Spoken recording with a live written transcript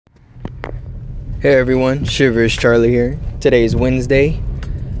Hey everyone, Shivers Charlie here. Today is Wednesday,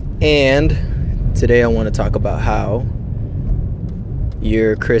 and today I want to talk about how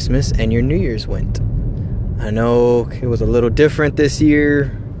your Christmas and your New Year's went. I know it was a little different this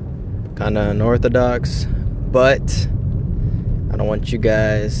year, kind of unorthodox, but I don't want you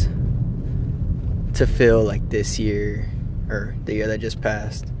guys to feel like this year, or the year that just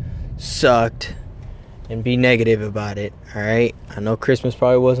passed, sucked and be negative about it, alright? I know Christmas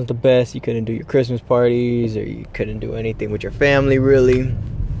probably wasn't the best. You couldn't do your Christmas parties, or you couldn't do anything with your family, really.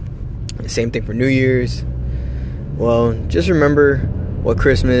 The same thing for New Year's. Well, just remember what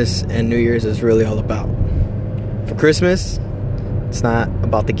Christmas and New Year's is really all about. For Christmas, it's not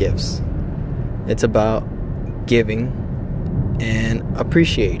about the gifts. It's about giving and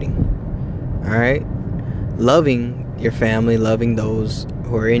appreciating, alright? Loving your family, loving those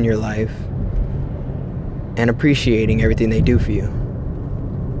who are in your life, and appreciating everything they do for you.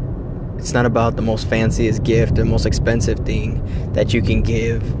 It's not about the most fanciest gift or most expensive thing that you can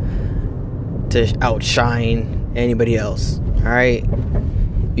give to outshine anybody else. Alright?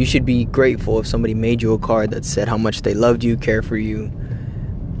 You should be grateful if somebody made you a card that said how much they loved you, care for you,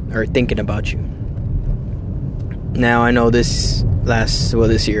 or thinking about you. Now I know last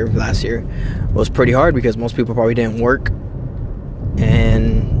year was pretty hard because most people probably didn't work,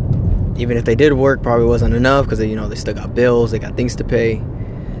 and even if they did work, probably wasn't enough because they still got bills, they got things to pay.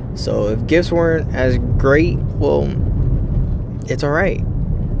 So if gifts weren't as great, well, it's alright.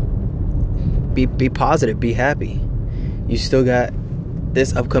 Be positive, be happy. You still got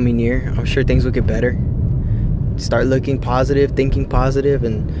this upcoming year. I'm sure things will get better. Start looking positive, thinking positive,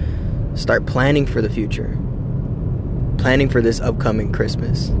 and start planning for the future. Planning for this upcoming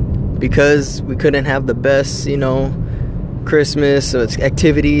Christmas. Because we couldn't have the best, Christmas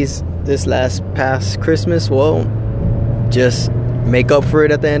activities this past Christmas, well, just make up for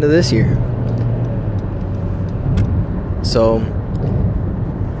it at the end of this year. So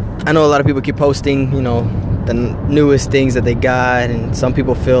I know a lot of people keep posting, the newest things that they got, and some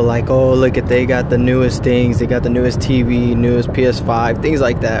people feel like, oh, look at, they got the newest things, they got the newest TV, newest PS5, things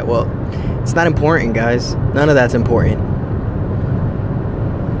like that. Well, it's not important, guys. None of that's important.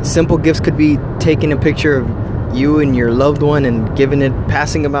 Simple gifts could be taking a picture of you and your loved one and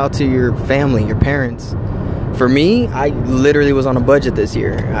passing them out to your family, your parents. For me, I literally was on a budget this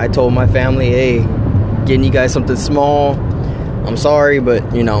year. I told my family, hey, getting you guys something small, I'm sorry, but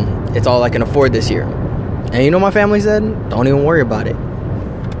it's all I can afford this year. And my family said, don't even worry about it.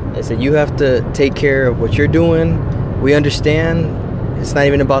 They said, you have to take care of what you're doing. We understand. It's not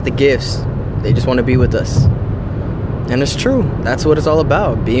even about the gifts. They just want to be with us. And it's true. That's what it's all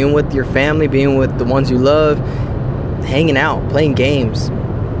about. Being with your family, being with the ones you love, hanging out, playing games.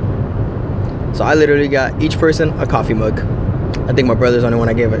 So I literally got each person a coffee mug. I think my brother's the only one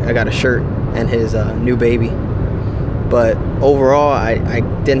I got a shirt and his new baby. But overall, I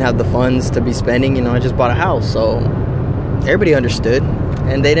didn't have the funds to be spending. I just bought a house. So everybody understood.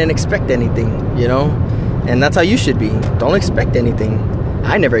 And they didn't expect anything, And that's how you should be. Don't expect anything.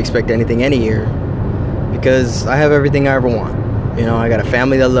 I never expect anything any year. Because I have everything I ever want. I got a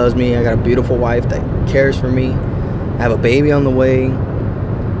family that loves me. I got a beautiful wife that cares for me. I have a baby on the way.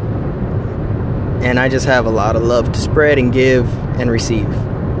 And I just have a lot of love to spread and give and receive.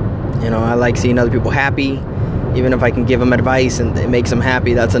 I like seeing other people happy. Even if I can give them advice and it makes them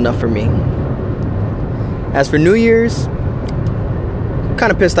happy, that's enough for me. As for New Year's, I'm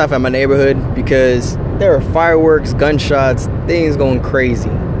kind of pissed off at my neighborhood because there are fireworks, gunshots, things going crazy.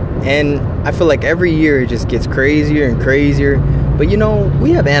 And I feel like every year it just gets crazier and crazier. But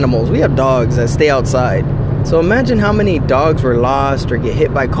we have animals, we have dogs that stay outside. So imagine how many dogs were lost or get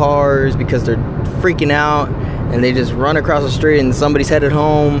hit by cars because they're freaking out and they just run across the street and somebody's headed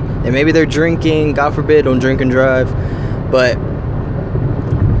home and maybe they're drinking. God forbid, don't drink and drive. But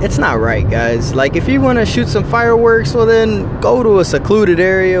it's not right, guys. Like, if you want to shoot some fireworks, well then go to a secluded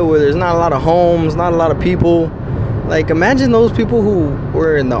area where there's not a lot of homes, not a lot of people. Like, imagine those people who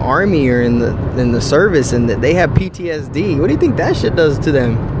were in the army or in the service and they have PTSD. What do you think that shit does to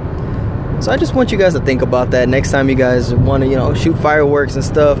them? So I just want you guys to think about that next time you guys want to, shoot fireworks and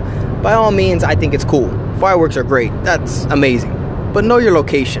stuff. By all means, I think it's cool. Fireworks are great. That's amazing. But know your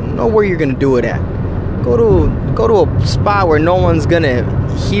location. Know where you're going to do it at. Go to a spot where no one's going to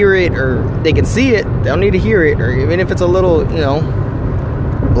hear it, or they can see it. They don't need to hear it. Or even if it's a little,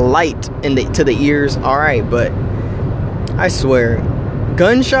 light to the ears. All right, but I swear,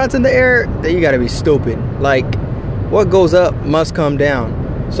 gunshots in the air, you got to be stupid. Like, what goes up must come down.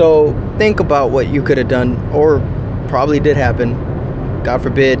 So think about what you could have done, or probably did happen, God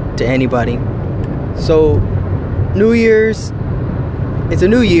forbid, to anybody. So New Year's, it's a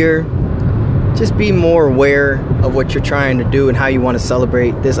new year. just be more aware of what you're trying to do and how you want to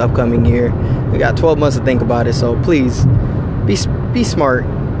celebrate this upcoming year. We got 12 months to think about it, so please be smart.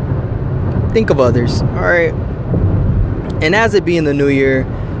 Think of others, all right? And as it being the new year,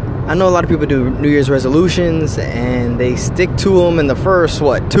 I know a lot of people do New Year's resolutions and they stick to them in the first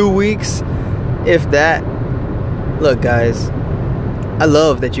 2 weeks, if that. Look, guys, I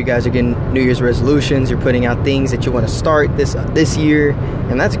love that you guys are getting New Year's resolutions. You're putting out things that you want to start this year,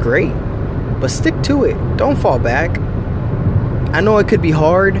 and that's great. But stick to it. Don't fall back. I know it could be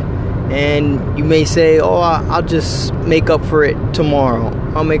hard, and you may say, oh, I'll just make up for it tomorrow.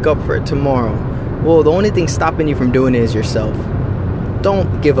 I'll make up for it tomorrow. Well, the only thing stopping you from doing it is yourself.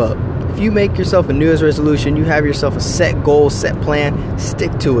 Don't give up. If you make yourself a New Year's resolution, you have yourself a set goal, set plan,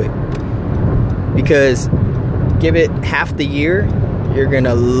 stick to it. Because give it half the year, you're going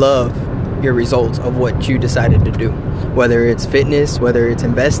to love your results of what you decided to do. Whether it's fitness, whether it's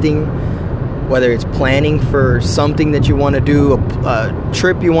investing, whether it's planning for something that you want to do, a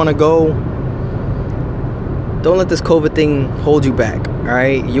trip you want to go. Don't let this COVID thing hold you back, all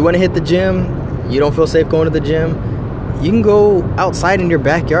right? You want to hit the gym, you don't feel safe going to the gym, you can go outside in your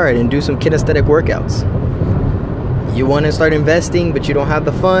backyard and do some kinesthetic workouts. You want to start investing, but you don't have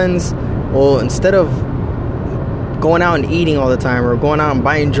the funds. Well, instead of going out and eating all the time or going out and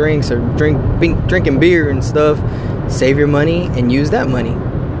buying drinks or drinking beer and stuff, save your money and use that money.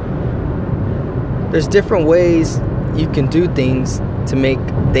 There's different ways you can do things to make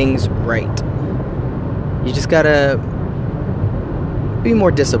things right. You just gotta be more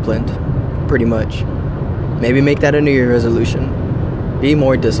disciplined, pretty much. Maybe make that a New Year resolution. Be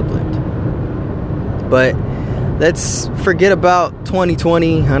more disciplined. But let's forget about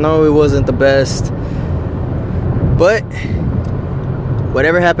 2020. I know it wasn't the best, but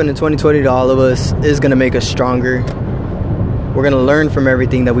whatever happened in 2020 to all of us is gonna make us stronger. We're going to learn from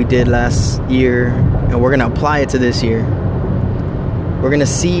everything that we did last year, and we're going to apply it to this year. We're going to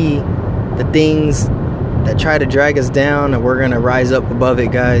see the things that try to drag us down, and we're going to rise up above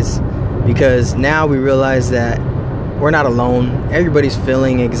it, guys, because now we realize that we're not alone. Everybody's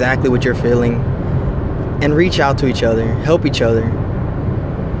feeling exactly what you're feeling, and reach out to each other, help each other.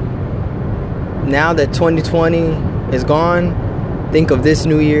 Now that 2020 is gone, think of this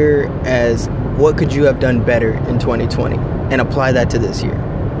new year as what could you have done better in 2020 and apply that to this year.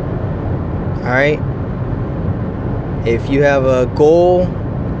 All right? If you have a goal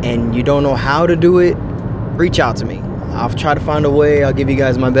and you don't know how to do it, reach out to me. I'll try to find a way. I'll give you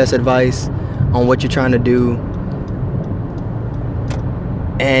guys my best advice on what you're trying to do.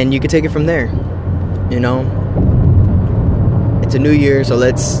 And you can take it from there. You know? It's a new year, so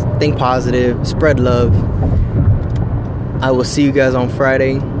let's think positive, spread love. I will see you guys on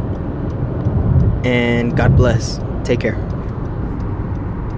Friday. And God bless. Take care.